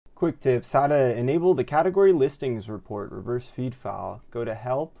Quick tips: how to enable the category listings report reverse feed file. Go to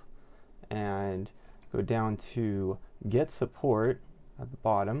help and go down to get support at the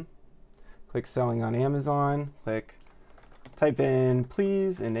bottom. Click selling on Amazon. Type in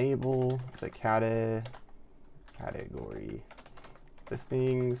please enable the category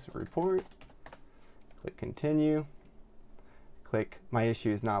listings report. Click continue. Click my issue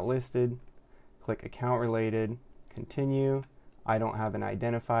is not listed. Click account related. Continue. I don't have an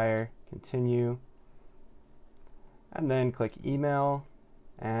identifier. Continue. And then click email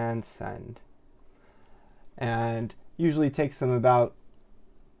and send. And usually takes them about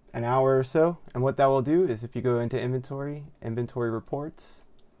an hour or so. And what that will do is if you go into inventory reports,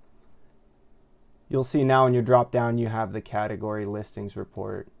 you'll see now in your drop down you have the category listings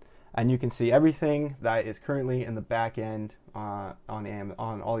report. And you can see everything that is currently in the back end on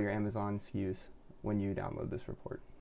all your Amazon SKUs when you download this report.